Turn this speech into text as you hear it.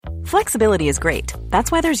Flexibility is great.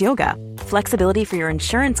 That's why there's yoga. Flexibility for your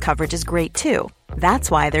insurance coverage is great too. That's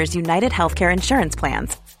why there's United Healthcare Insurance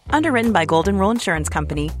Plans. Underwritten by Golden Rule Insurance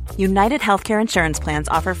Company, United Healthcare Insurance Plans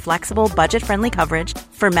offer flexible, budget-friendly coverage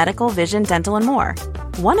for medical, vision, dental, and more.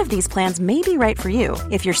 One of these plans may be right for you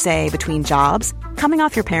if you're, say, between jobs, coming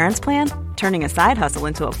off your parents' plan, turning a side hustle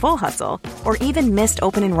into a full hustle, or even missed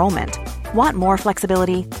open enrollment. Want more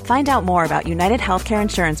flexibility? Find out more about United Healthcare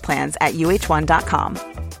Insurance Plans at uh1.com.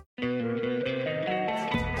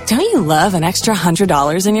 Don't you love an extra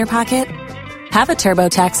 $100 in your pocket? Have a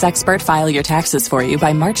TurboTax expert file your taxes for you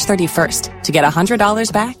by March 31st to get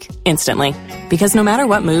 $100 back instantly. Because no matter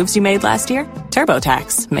what moves you made last year,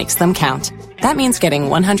 TurboTax makes them count. That means getting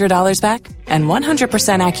 $100 back and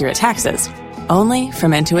 100% accurate taxes, only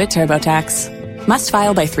from Intuit TurboTax. Must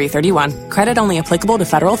file by 3/31. Credit only applicable to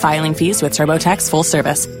federal filing fees with TurboTax full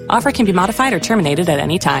service. Offer can be modified or terminated at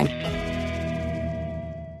any time.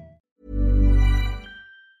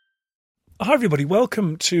 Hi everybody,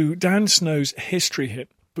 welcome to Dan Snow's History Hit.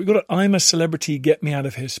 We've got an I'm a Celebrity, Get Me Out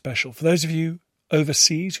of Here special. For those of you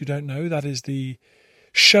overseas who don't know, that is the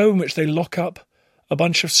show in which they lock up a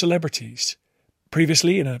bunch of celebrities.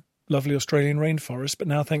 Previously in a lovely Australian rainforest, but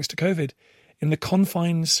now thanks to COVID, in the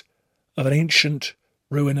confines of an ancient,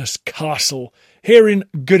 ruinous castle here in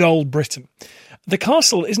good old Britain. The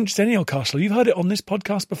castle isn't just any old castle. You've heard it on this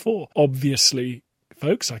podcast before. Obviously,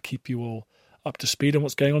 folks, I keep you all up to speed on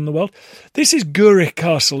what's going on in the world. This is Gwrych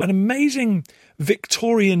Castle, an amazing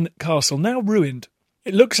Victorian castle, now ruined.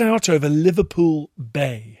 It looks out over Liverpool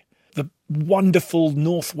Bay, the wonderful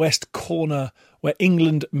northwest corner where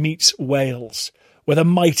England meets Wales, where the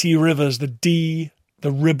mighty rivers, the Dee,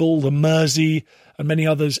 the Ribble, the Mersey, and many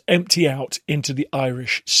others empty out into the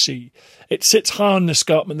Irish Sea. It sits high on the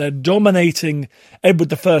escarpment there, dominating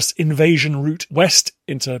Edward I's invasion route west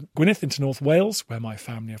into Gwrych, into North Wales, where my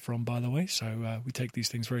family are from, by the way, so we take these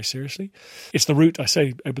things very seriously. It's the route, I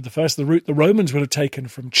say Edward I, the route the Romans would have taken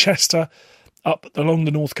from Chester up along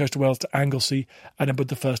the north coast of Wales to Anglesey, and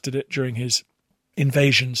Edward I did it during his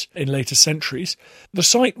invasions in later centuries. The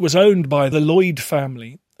site was owned by the Lloyd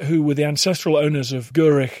family, who were the ancestral owners of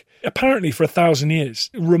Gwrych, apparently for 1,000 years.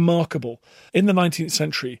 Remarkable. In the 19th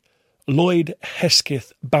century, Lloyd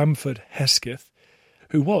Hesketh Bamford Hesketh,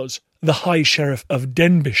 who was the High Sheriff of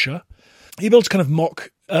Denbighshire, he built a kind of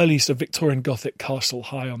mock early sort of Victorian Gothic castle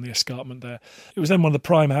high on the escarpment there. It was then one of the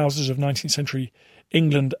prime houses of 19th century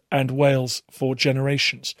England and Wales for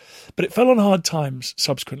generations. But it fell on hard times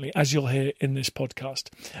subsequently, as you'll hear in this podcast,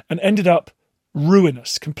 and ended up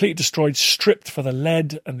ruinous, completely destroyed, stripped for the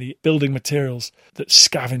lead and the building materials that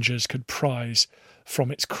scavengers could prize from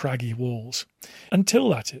its craggy walls. Until,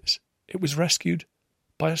 that is, it was rescued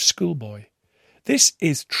by a schoolboy. This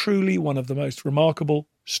is truly one of the most remarkable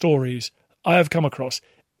stories I have come across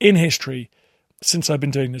in history since I've been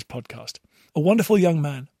doing this podcast. A wonderful young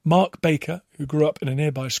man, Mark Baker, who grew up in a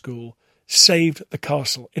nearby school, saved the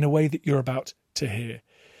castle in a way that you're about to hear.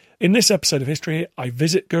 In this episode of History, I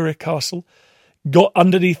visit Gwrych Castle, got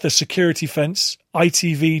underneath the security fence.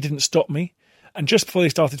 ITV didn't stop me. And just before they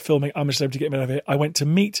started filming I'm a Celebrity, Get Me Out of Here, I went to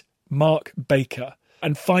meet Mark Baker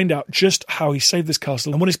and find out just how he saved this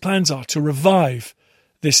castle and what his plans are to revive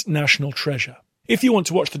this national treasure. If you want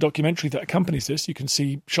to watch the documentary that accompanies this, you can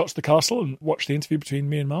see shots of the castle and watch the interview between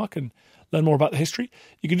me and Mark and learn more about the history.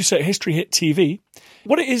 You can do so at History Hit TV.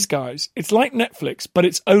 What it is, guys, it's like Netflix, but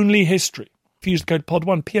it's only history. If you use the code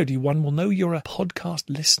POD1, POD1, we'll know you're a podcast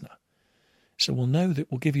listener. So we'll know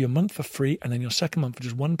that we'll give you a month for free and then your second month for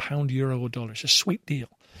just £1, euro or dollar. It's a sweet deal.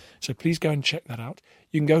 So please go and check that out.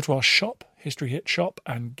 You can go to our shop, History Hit shop,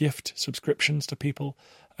 and gift subscriptions to people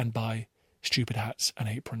and buy stupid hats and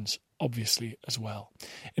aprons, obviously, as well.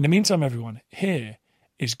 In the meantime, everyone, here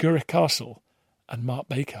is Gwrych Castle and Mark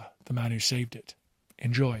Baker, the man who saved it.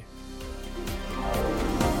 Enjoy.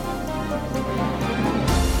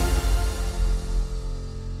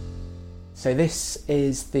 So this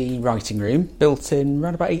is the writing room, built in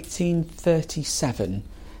around about 1837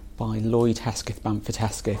 by Lloyd Hesketh Bamford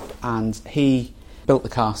Hesketh, and he built the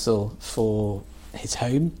castle for his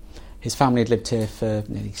home. His family had lived here for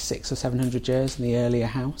nearly 600 or 700 years in the earlier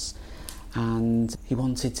house, and he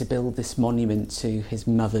wanted to build this monument to his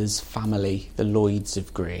mother's family, the Lloyds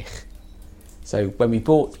of Gwrych. So when we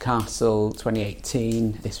bought the castle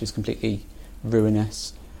 2018, this was completely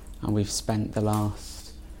ruinous, and we've spent the last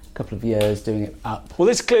couple of years doing it up. Well,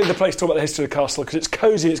 this is clearly the place to talk about the history of the castle because it's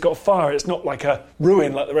cosy, it's got fire, it's not like a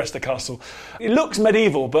ruin like the rest of the castle. It looks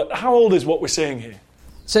medieval, but how old is what we're seeing here?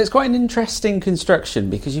 So it's quite an interesting construction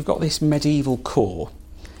because you've got this medieval core,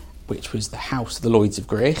 which was the house of the Lloyds of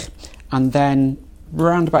Gwrych, and then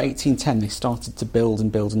around about 1810 they started to build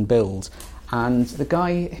and build and build. And the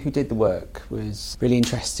guy who did the work was really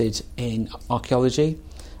interested in archaeology,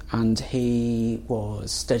 and he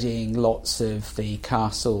was studying lots of the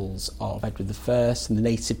castles of Edward I and the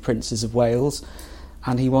native princes of Wales,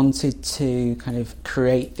 and he wanted to kind of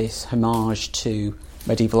create this homage to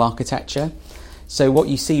medieval architecture. So what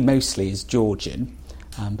you see mostly is Georgian,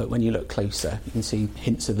 but when you look closer you can see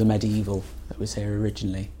hints of the medieval that was here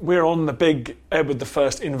originally. We're on the big Edward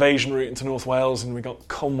I invasion route into North Wales, and we've got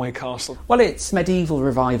Conway Castle. Well, it's medieval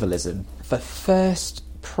revivalism. The first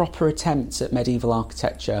proper attempt at medieval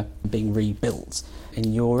architecture being rebuilt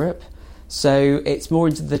in Europe. So it's more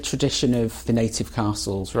into the tradition of the native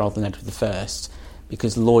castles rather than Edward I,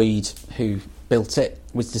 because Lloyd, who built it,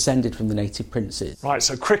 was descended from the native princes. Right,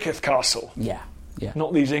 so Cricketh Castle. Yeah.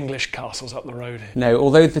 Not these English castles up the road here. No,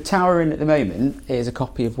 although the tower we're in at the moment is a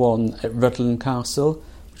copy of one at Rutland Castle,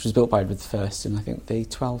 which was built by Edward I in, I think, the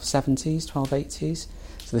 1270s, 1280s.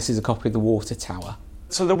 So this is a copy of the water tower.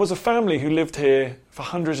 So there was a family who lived here for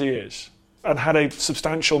hundreds of years and had a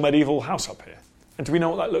substantial medieval house up here. And do we know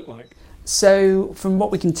what that looked like? So from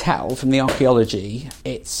what we can tell from the archaeology,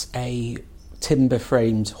 it's a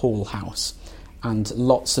timber-framed hall house, and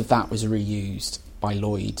lots of that was reused by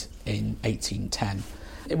Lloyd in 1810.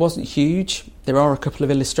 It wasn't huge. There are a couple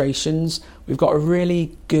of illustrations. We've got a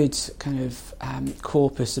really good kind of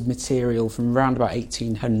corpus of material from around about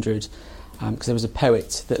 1800, because there was a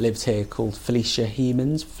poet that lived here called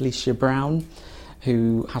Felicia Brown,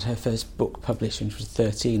 who had her first book published when she was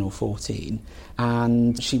 13 or 14,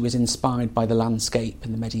 and she was inspired by the landscape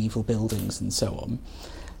and the medieval buildings and so on.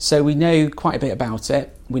 So we know quite a bit about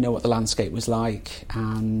it. We know what the landscape was like,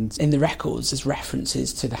 and in the records there's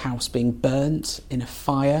references to the house being burnt in a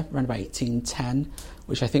fire around about 1810,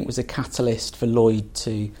 which I think was a catalyst for Lloyd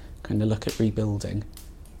to kind of look at rebuilding.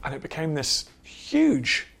 And it became this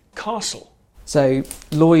huge castle. So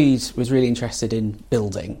Lloyd was really interested in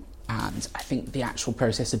building, and I think the actual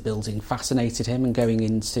process of building fascinated him, and going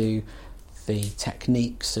into the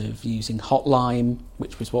techniques of using hot lime,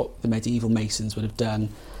 which was what the medieval masons would have done,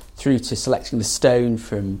 through to selecting the stone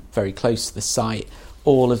from very close to the site.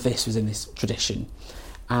 All of this was in this tradition.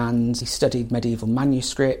 And he studied medieval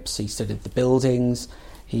manuscripts, he studied the buildings,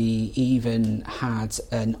 he even had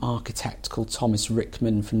an architect called Thomas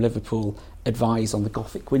Rickman from Liverpool advise on the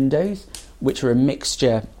Gothic windows, which are a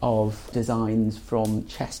mixture of designs from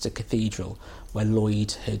Chester Cathedral, where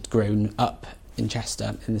Lloyd had grown up in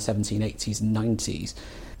Chester in the 1780s and 90s.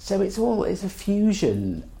 So it's a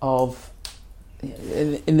fusion of,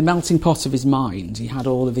 in the melting pot of his mind, he had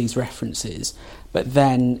all of these references, but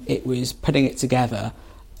then it was putting it together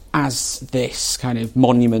as this kind of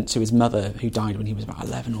monument to his mother, who died when he was about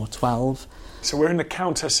 11 or 12. So we're in the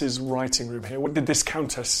Countess's writing room here. Where did this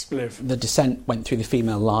Countess live? The descent went through the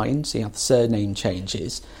female line, so you had the surname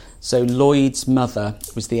changes. So Lloyd's mother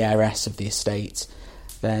was the heiress of the estate.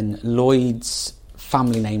 Then Lloyd's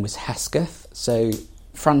family name was Hesketh. So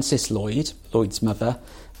Frances Lloyd, Lloyd's mother,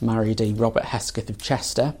 married a Robert Hesketh of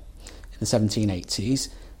Chester in the 1780s.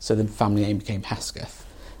 So the family name became Hesketh.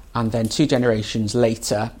 And then 2 generations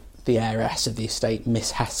later, the heiress of the estate,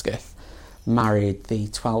 Miss Hesketh, married the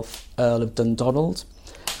 12th Earl of Dundonald.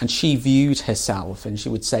 And she viewed herself, and she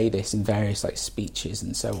would say this in various speeches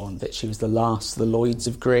and so on, that she was the last of the Lloyds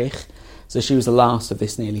of Gwrych. So she was the last of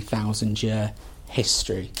this nearly 1,000-year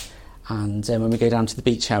history. And when we go down to the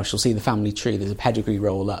beach house, you'll see the family tree. There's a pedigree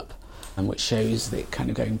roll up, which shows that kind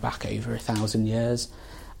of going back over 1,000 years.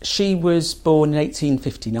 She was born in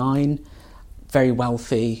 1859, very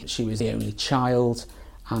wealthy. She was the only child,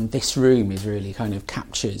 and this room is really kind of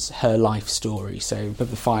captures her life story. So above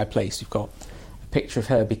the fireplace, we've got a picture of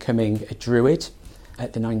her becoming a druid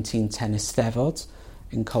at the 1910 Eisteddfod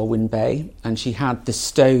in Colwyn Bay, and she had the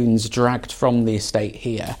stones dragged from the estate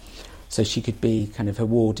here, so she could be kind of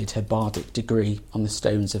awarded her bardic degree on the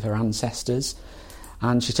stones of her ancestors.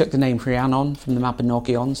 And she took the name Rhiannon from the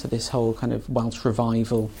Mabinogion, so this whole kind of Welsh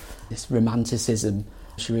revival, this romanticism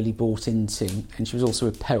she really bought into. And she was also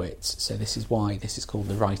a poet, so this is why this is called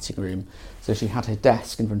the writing room. So she had her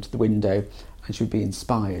desk in front of the window, and she would be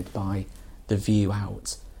inspired by the view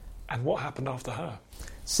out. And what happened after her?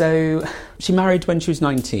 So she married when she was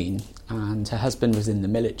 19, and her husband was in the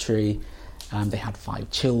military. They had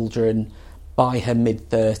 5 children. By her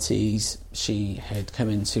mid-30s, she had come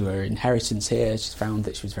into her inheritance here. She found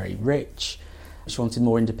that she was very rich. She wanted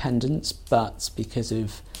more independence, but because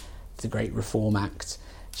of the Great Reform Act,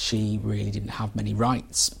 she really didn't have many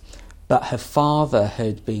rights. But her father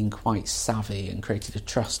had been quite savvy and created a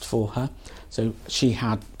trust for her. So she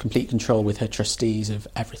had complete control with her trustees of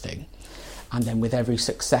everything. And then with every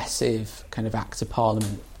successive kind of Act of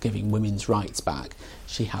Parliament giving women's rights back,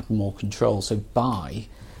 she had more control. So by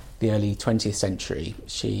the early 20th century,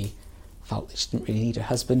 she felt that she didn't really need a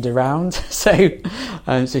husband around. So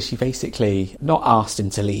she basically not asked him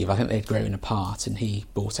to leave. I think they'd grown apart and he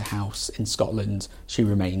bought a house in Scotland. She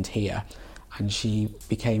remained here. And she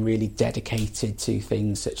became really dedicated to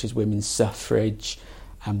things such as women's suffrage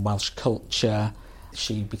and Welsh culture.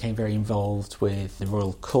 She became very involved with the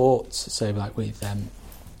royal court, so like with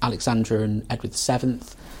Alexandra and Edward VII.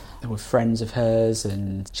 They were friends of hers,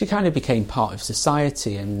 and she kind of became part of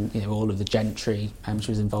society, and all of the gentry.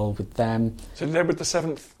 She was involved with them. So did Edward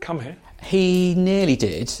VII come here? He nearly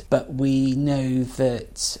did, but we know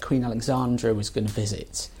that Queen Alexandra was going to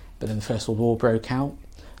visit, but then the First World War broke out.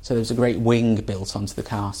 So there was a great wing built onto the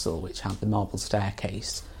castle which had the marble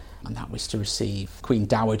staircase, and that was to receive Queen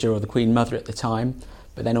Dowager or the Queen Mother at the time.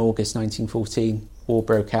 But then August 1914, war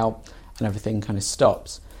broke out and everything kind of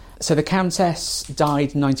stopped. So the Countess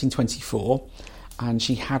died in 1924 and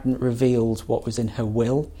she hadn't revealed what was in her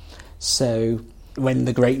will. So when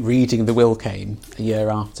the great reading of the will came, a year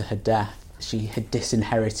after her death, she had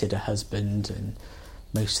disinherited her husband and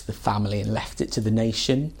most of the family and left it to the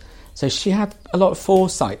nation. So she had a lot of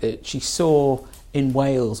foresight that she saw in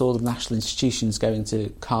Wales all the national institutions going to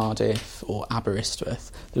Cardiff or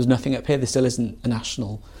Aberystwyth. There was nothing up here. There still isn't a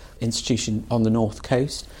national institution on the north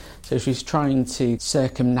coast. So she was trying to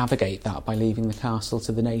circumnavigate that by leaving the castle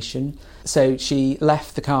to the nation. So she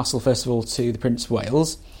left the castle, first of all, to the Prince of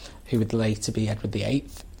Wales, who would later be Edward VIII,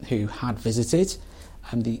 who had visited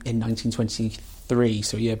in 1923,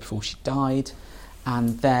 so a year before she died.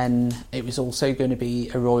 And then it was also going to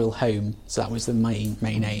be a royal home, so that was the main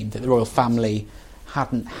aim, that the royal family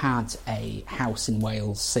hadn't had a house in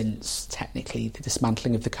Wales since technically the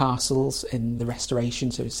dismantling of the castles in the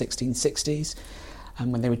Restoration, so 1660s,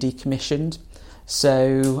 and when they were decommissioned.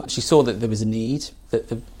 So she saw that there was a need, that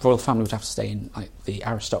the royal family would have to stay in the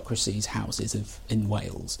aristocracy's houses in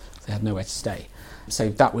Wales. They had nowhere to stay. So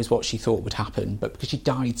that was what she thought would happen. But because she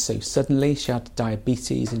died so suddenly, she had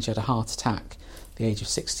diabetes and she had a heart attack at the age of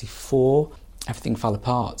 64, everything fell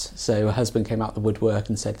apart. So her husband came out the woodwork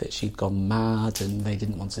and said that she'd gone mad and they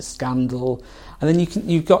didn't want a scandal. And then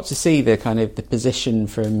you got to see the kind of the position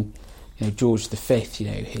from George V,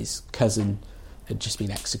 his cousin had just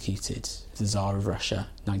been executed, the Tsar of Russia,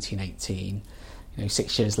 1918.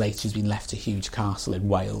 6 years later he's been left a huge castle in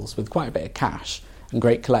Wales with quite a bit of cash and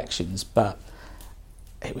great collections, but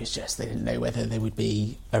it was just they didn't know whether they would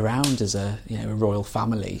be around as a royal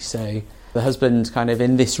family. So the husband kind of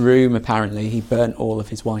in this room, apparently, he burnt all of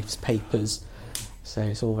his wife's papers. So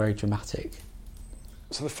it's all very dramatic.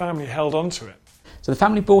 So the family held on to it? So the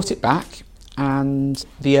family bought it back, and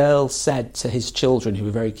the Earl said to his children, who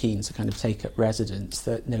were very keen to kind of take up residence,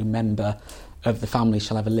 that no member of the family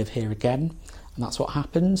shall ever live here again. And that's what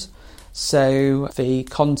happened. So the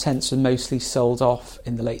contents were mostly sold off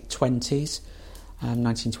in the late 1920s,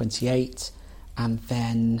 1928, and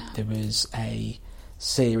then there was a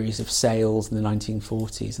series of sales in the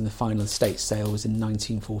 1940s, and the final estate sale was in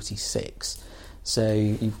 1946. So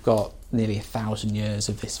you've got nearly 1,000 years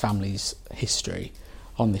of this family's history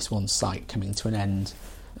on this one site coming to an end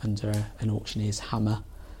under an auctioneer's hammer.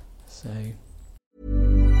 So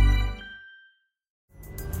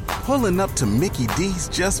pulling up to Mickey D's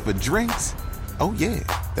just for drinks? Oh yeah,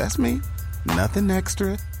 that's me. Nothing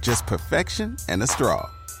extra, just perfection and a straw.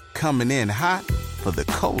 Coming in hot for the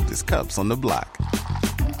coldest cups on the block.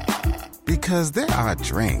 Because there are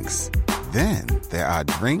drinks. Then there are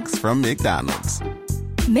drinks from McDonald's.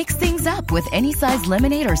 Mix things up with any size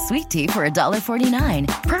lemonade or sweet tea for $1.49.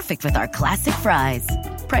 Perfect with our classic fries.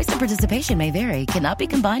 Price and participation may vary. Cannot be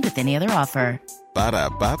combined with any other offer.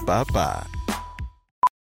 Ba-da-ba-ba-ba.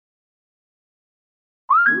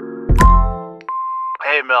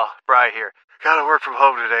 Hey, Mel, Bri here. Gotta work from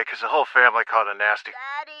home today because the whole family caught a nasty...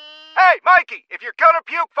 Daddy! Hey, Mikey! If you're gonna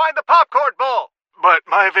puke, find the popcorn bowl! But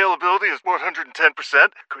my availability is 110%.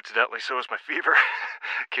 Coincidentally, so is my fever.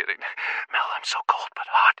 Kidding. Mel, I'm so cold but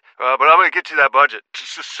hot. But I'm gonna get you that budget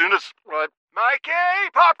just as soon as...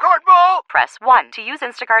 Mikey! Popcorn bowl! Press 1 to use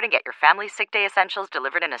Instacart and get your family sick day essentials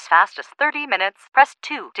delivered in as fast as 30 minutes. Press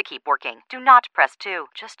 2 to keep working. Do not press 2.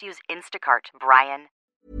 Just use Instacart, Brian.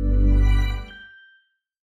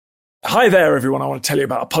 Hi there, everyone. I want to tell you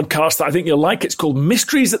about a podcast that I think you'll like. It's called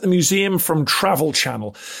Mysteries at the Museum from Travel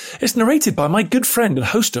Channel. It's narrated by my good friend and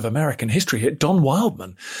host of American History Hit, Don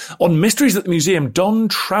Wildman. On Mysteries at the Museum, Don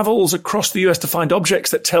travels across the US to find objects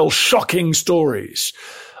that tell shocking stories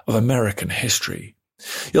of American history.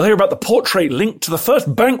 You'll hear about the portrait linked to the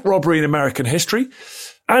first bank robbery in American history,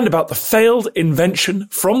 and about the failed invention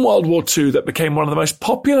from World War II that became one of the most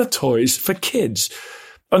popular toys for kids.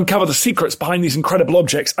 Uncover the secrets behind these incredible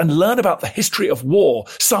objects and learn about the history of war,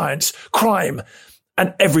 science, crime,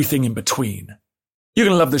 and everything in between. You're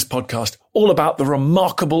going to love this podcast, all about the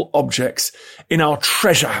remarkable objects in our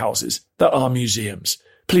treasure houses that are museums.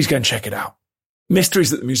 Please go and check it out.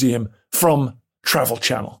 Mysteries at the Museum from Travel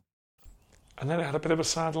Channel. And then it had a bit of a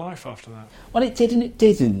sad life after that. Well, it did and it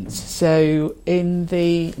didn't. So in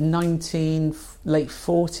the late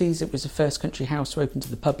 40s, it was the first country house to open to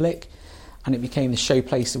the public, and it became the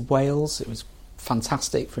showplace of Wales. It was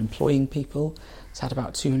fantastic for employing people. It's had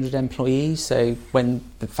about 200 employees, so when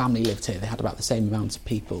the family lived here, they had about the same amount of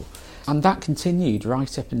people. And that continued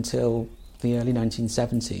right up until the early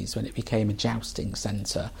 1970s, when it became a jousting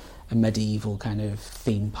centre, a medieval kind of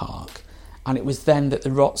theme park. And it was then that the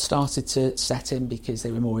rot started to set in, because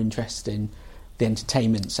they were more interested in the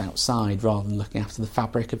entertainments outside rather than looking after the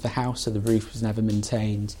fabric of the house. So the roof was never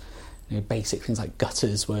maintained. Basic things like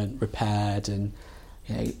gutters weren't repaired, and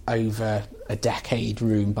over a decade,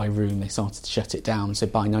 room by room, they started to shut it down. So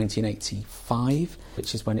by 1985,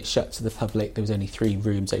 which is when it shut to the public, there was only 3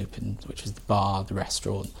 rooms open, which was the bar, the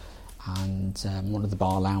restaurant, and one of the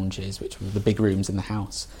bar lounges, which were the big rooms in the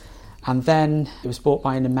house. And then it was bought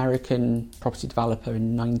by an American property developer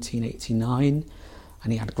in 1989,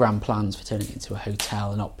 and he had grand plans for turning it into a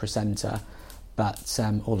hotel, an opera centre, but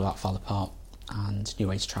all of that fell apart, and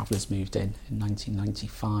New Age travellers moved in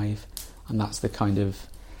 1995, and that's the kind of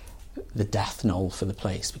the death knell for the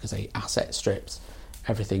place, because they asset stripped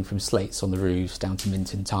everything from slates on the roofs down to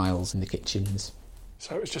Minton tiles in the kitchens.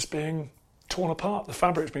 So it was just being torn apart, the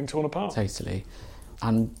fabric's being torn apart. Totally.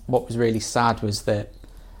 And what was really sad was that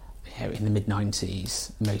in the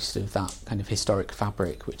mid-90s, most of that kind of historic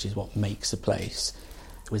fabric, which is what makes a place,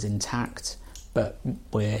 was intact, but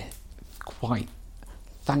we're quite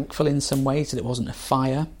thankful in some ways that it wasn't a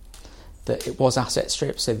fire, that it was asset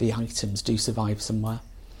stripped, so the items do survive somewhere.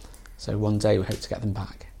 So one day we hope to get them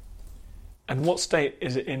back. And what state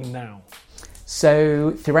is it in now?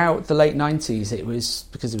 So throughout the late 90s, it was,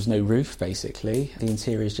 because there was no roof basically, the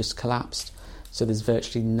interior's just collapsed, so there's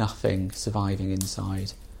virtually nothing surviving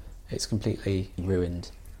inside. It's completely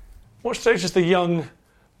ruined. What stage does the young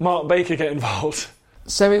Mark Baker get involved?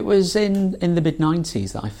 So it was in the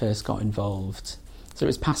mid-90s that I first got involved. So it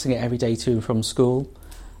was passing it every day to and from school,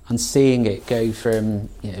 and seeing it go from,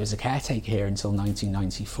 it was a caretaker here until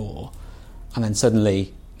 1994, and then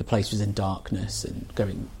suddenly the place was in darkness, and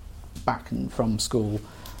going back and from school,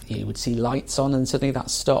 you would see lights on, and suddenly that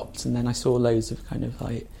stopped, and then I saw loads of kind of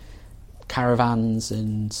like caravans,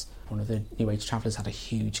 and one of the New Age travellers had a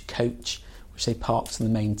huge coach which they parked on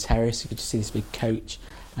the main terrace. You could just see this big coach.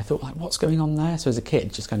 And I thought, what's going on there? So as a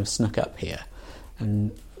kid, just kind of snuck up here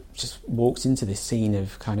and just walked into this scene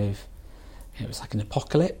of kind of, it was like an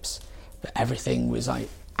apocalypse, but everything was like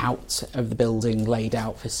out of the building, laid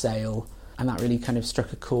out for sale. And that really kind of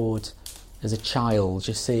struck a chord as a child,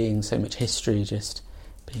 just seeing so much history just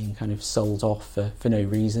being kind of sold off for no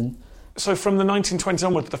reason. So from the 1920s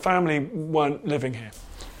onwards, the family weren't living here?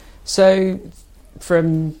 So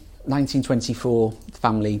from 1924, the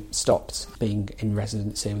family stopped being in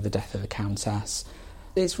residence here with the death of the Countess.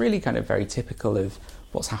 It's really kind of very typical of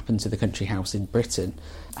what's happened to the country house in Britain.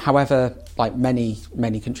 However, like many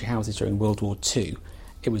country houses during World War II,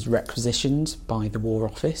 it was requisitioned by the War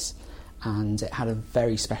Office, and it had a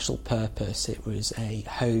very special purpose. It was a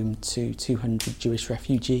home to 200 Jewish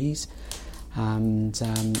refugees, and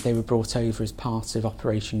they were brought over as part of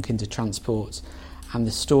Operation Kindertransport. And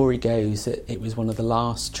the story goes that it was one of the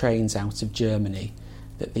last trains out of Germany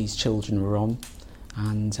that these children were on,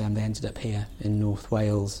 and they ended up here in North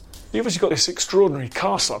Wales. You've obviously got this extraordinary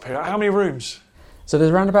castle up here. How many rooms? So there's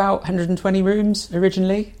around about 120 rooms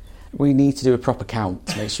originally. We need to do a proper count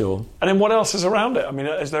to make sure. And then what else is around it? I mean,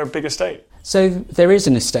 is there a big estate? So there is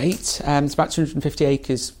an estate. It's about 250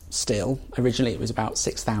 acres still. Originally it was about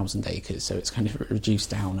 6,000 acres, so it's kind of reduced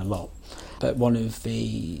down a lot. But one of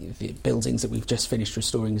the buildings that we've just finished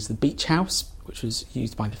restoring is the beach house, which was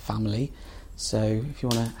used by the family. So if you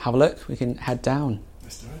want to have a look, we can head down.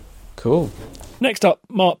 Let's do it. Cool. Next up,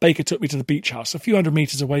 Mark Baker took me to the beach house, a few hundred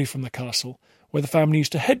metres away from the castle, where the family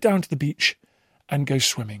used to head down to the beach and go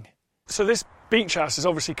swimming. So this beach house is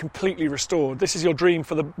obviously completely restored. This is your dream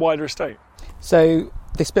for the wider estate? So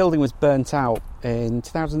this building was burnt out in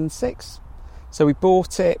 2006. So we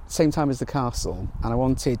bought it same time as the castle, and I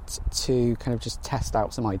wanted to kind of just test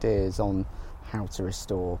out some ideas on how to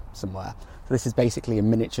restore somewhere. So this is basically a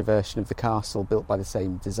miniature version of the castle, built by the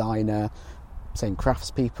same designer, same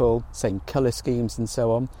craftspeople, same colour schemes and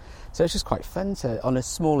so on. So it's just quite fun to, on a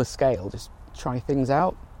smaller scale, just try things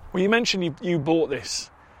out. Well, you mentioned you bought this.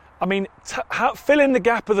 I mean, fill in the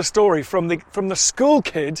gap of the story from the school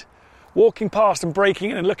kid walking past and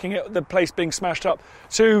breaking in and looking at the place being smashed up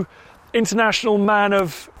to international man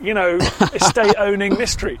of, estate owning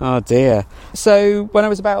mystery. Oh dear. So when I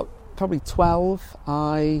was about probably 12,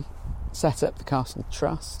 I set up the Castle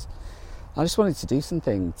Trust. I just wanted to do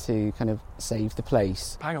something to kind of save the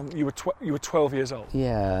place. Hang on, you were 12 years old?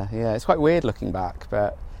 Yeah. It's quite weird looking back,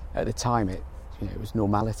 but at the time it was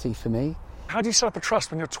normality for me. How do you set up a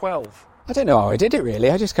trust when you're 12? I don't know how I did it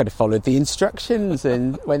really. I just kind of followed the instructions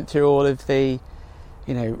and went through all of the,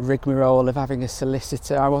 rigmarole of having a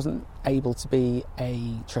solicitor. I wasn't able to be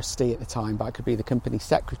a trustee at the time, but I could be the company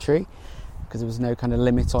secretary because there was no kind of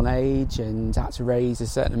limit on age, and I had to raise a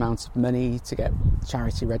certain amount of money to get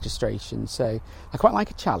charity registration. So I quite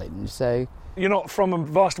like a challenge. So you're not from a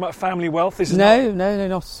vast amount of family wealth? No,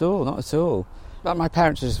 not at all. But my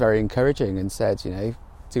parents were just very encouraging and said,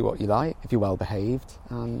 do what you like if you're well behaved,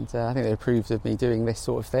 and I think they approved of me doing this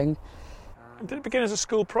sort of thing. Did it begin as a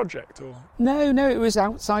school project, or? No, it was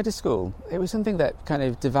outside of school. It was something that kind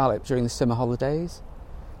of developed during the summer holidays.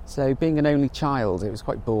 So being an only child, it was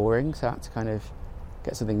quite boring, so I had to kind of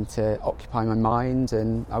get something to occupy my mind,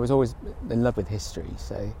 and I was always in love with history.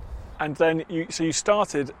 So. And then you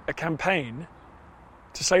started a campaign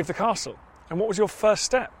to save the castle. And what was your first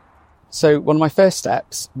step? So one of my first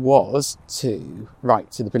steps was to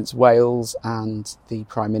write to the Prince of Wales and the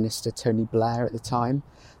Prime Minister, Tony Blair, at the time.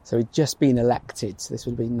 So he'd just been elected. So this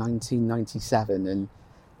would have been 1997. And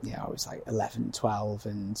I was like 11, 12.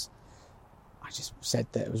 And I just said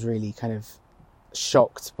that I was really kind of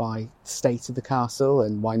shocked by the state of the castle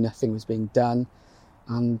and why nothing was being done.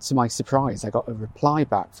 And to my surprise, I got a reply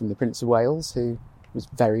back from the Prince of Wales, who was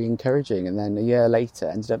very encouraging. And then a year later,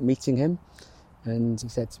 ended up meeting him. And he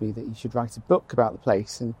said to me that you should write a book about the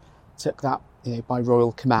place, and took that by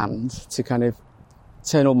royal command to kind of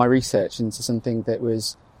turn all my research into something that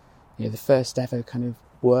was the first ever kind of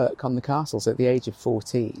work on the castle. So at the age of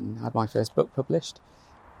 14, I had my first book published.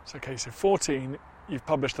 So 14, you've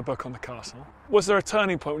published a book on the castle. Was there a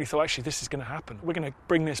turning point when you thought, actually, this is going to happen? We're going to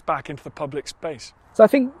bring this back into the public space? So I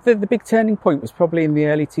think the big turning point was probably in the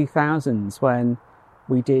early 2000s when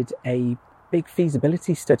we did a big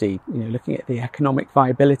feasibility study, looking at the economic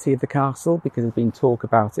viability of the castle, because there's been talk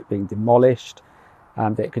about it being demolished,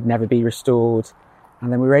 that it could never be restored.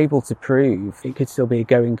 And then we were able to prove it could still be a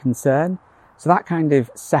going concern. So that kind of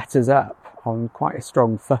set us up on quite a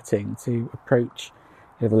strong footing to approach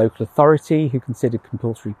the local authority, who considered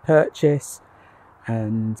compulsory purchase.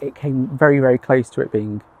 And it came very, very close to it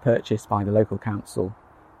being purchased by the local council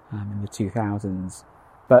in the 2000s.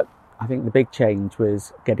 But I think the big change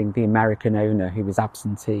was getting the American owner, who was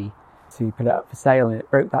absentee, to put it up for sale, and it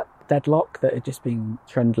broke that deadlock that had just been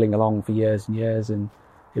trundling along for years and years, and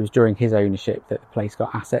it was during his ownership that the place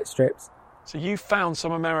got asset stripped. So you found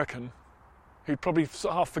some American who'd probably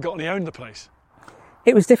sort of half forgotten he owned the place?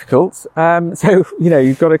 It was difficult. So,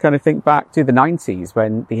 you've got to kind of think back to the 90s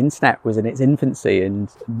when the internet was in its infancy and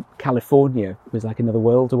California was like another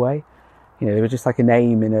world away. They were just like a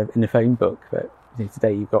name in a phone book, but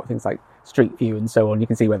today you've got things like Street View and so on. You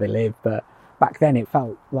can see where they live, but back then it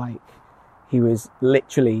felt like he was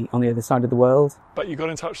literally on the other side of the world. But you got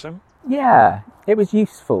in touch with him? Yeah, it was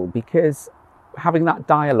useful because having that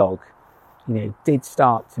dialogue, did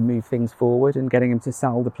start to move things forward and getting him to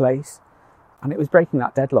sell the place. And it was breaking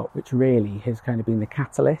that deadlock, which really has kind of been the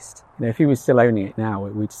catalyst. If he was still owning it now,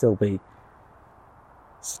 we'd still be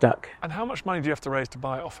stuck. And how much money do you have to raise to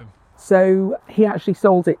buy it off him? So he actually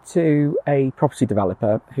sold it to a property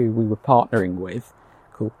developer who we were partnering with,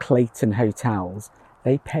 called Clayton Hotels.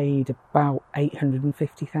 They paid about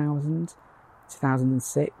 $850,000,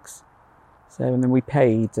 2006. So, and then we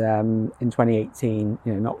paid in 2018,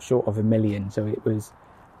 not short of $1 million. So it was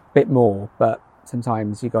a bit more, but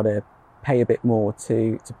sometimes you've got to pay a bit more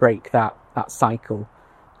to break that cycle,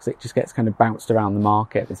 because it just gets kind of bounced around the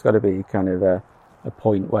market. There's got to be kind of a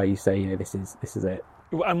point where you say, this is it.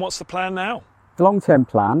 And what's the plan now? The long-term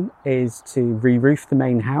plan is to re-roof the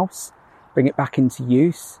main house, bring it back into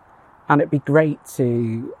use, and it'd be great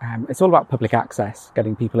to... it's all about public access,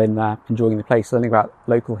 getting people in there, enjoying the place, learning about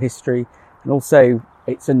local history, and also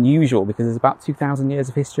it's unusual because there's about 2,000 years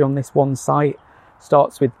of history on this one site.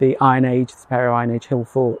 Starts with the Iron Age, the pair of Iron Age hill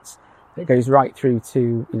forts. It goes right through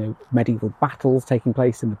to medieval battles taking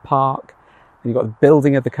place in the park. Then you've got the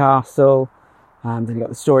building of the castle. Then you've got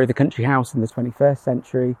the story of the country house in the 21st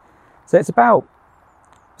century. So it's about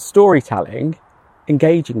storytelling,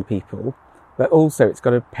 engaging people, but also it's got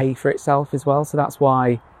to pay for itself as well. So that's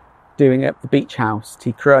why doing up the beach house,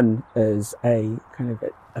 T Crun, as a kind of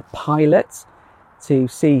a pilot to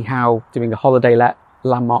see how doing a holiday let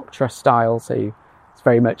landmark trust style, so it's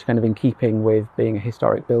very much kind of in keeping with being a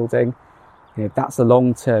historic building. That's the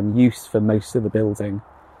long-term use for most of the building.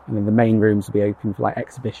 And then the main rooms will be open for like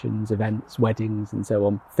exhibitions, events, weddings and so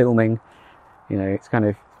on, filming. It's kind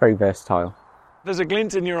of very versatile. There's a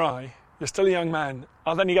glint in your eye. You're still a young man.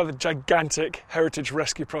 Are there any other gigantic heritage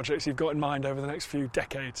rescue projects you've got in mind over the next few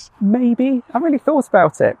decades? Maybe. I really thought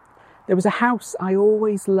about it. There was a house I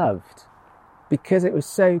always loved because it was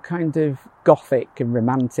so kind of gothic and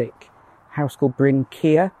romantic. A house called Bryn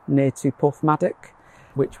Keir near to Porthmadog,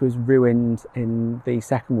 which was ruined in the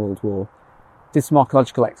Second World War. Did some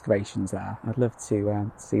archaeological excavations there. I'd love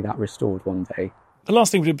to see that restored one day. The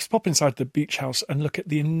last thing we did was pop inside the beach house and look at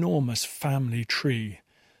the enormous family tree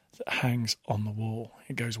that hangs on the wall.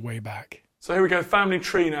 It goes way back. So here we go, family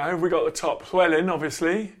tree now. We got the top swelling,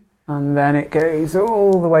 obviously. And then it goes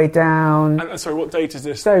all the way down. And sorry, what date is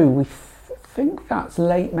this? So we think that's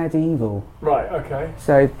late medieval. Right, okay.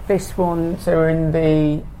 So this one, so we're in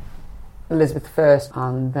the Elizabeth I,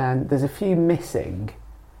 and then there's a few missing,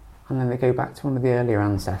 and then they go back to one of the earlier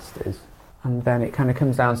ancestors. And then it kind of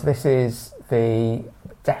comes down, so this is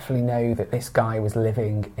definitely know that this guy was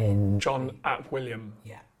living in... John ap William.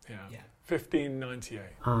 Yeah. 1598.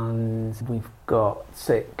 And we've got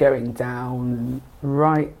it going down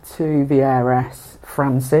right to the heiress,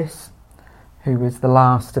 Frances, who was the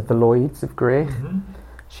last of the Lloyds of Gwrych. Mm-hmm.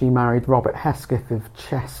 She married Robert Hesketh of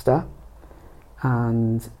Chester,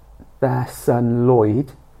 and their son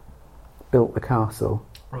Lloyd built the castle.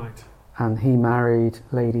 Right. And he married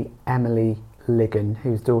Lady Emily Ligon,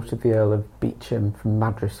 who's daughter of the Earl of Beauchamp from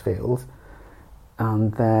Madresfield,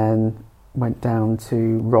 and then went down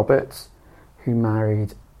to Robert, who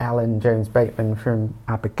married Ellen Jones Bateman from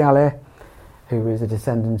Abergele, who was a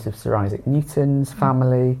descendant of Sir Isaac Newton's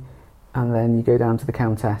family, and then you go down to the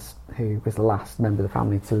Countess, who was the last member of the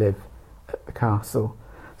family to live at the castle.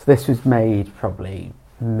 So this was made probably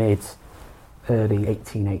early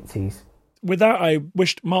 1880s. With that, I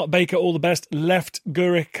wished Mark Baker all the best, left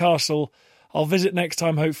Gwrych Castle. I'll visit next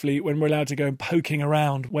time, hopefully, when we're allowed to go poking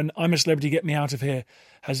around, when I'm a Celebrity, Get Me Out of Here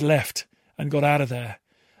has left and got out of there.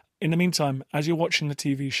 In the meantime, as you're watching the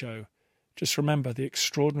TV show, just remember the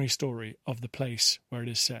extraordinary story of the place where it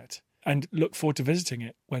is set, and look forward to visiting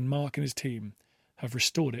it when Mark and his team have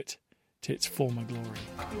restored it to its former glory.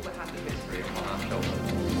 I feel the happy history upon our shoulders.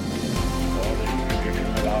 All the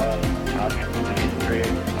traditions of the history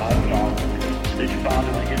of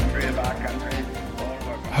the history of our country.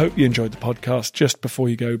 I hope you enjoyed the podcast. Just before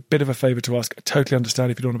you go, bit of a favour to ask. I totally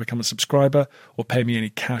understand if you don't want to become a subscriber or pay me any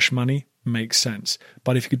cash money. Makes sense.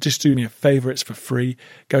 But if you could just do me a favour, it's for free.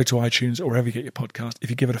 Go to iTunes or wherever you get your podcast.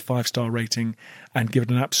 If you give it a 5-star rating and give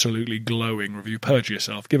it an absolutely glowing review, purge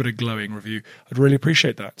yourself, give it a glowing review. I'd really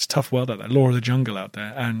appreciate that. It's tough world out there, law of the jungle out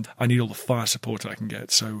there, and I need all the fire support I can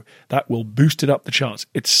get. So that will boost it up the charts.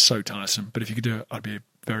 It's so tiresome. But if you could do it, I'd be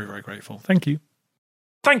very, very grateful. Thank you.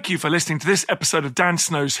 Thank you for listening to this episode of Dan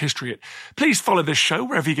Snow's History Hit. Please follow this show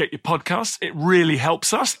wherever you get your podcasts. It really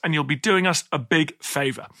helps us, and you'll be doing us a big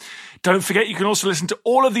favour. Don't forget, you can also listen to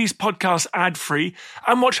all of these podcasts ad-free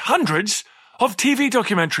and watch hundreds of TV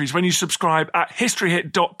documentaries when you subscribe at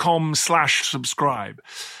historyhit.com/subscribe.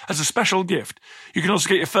 As a special gift, you can also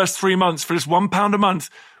get your first 3 months for just £1 a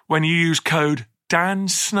month when you use code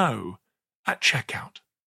DANSNOW at checkout.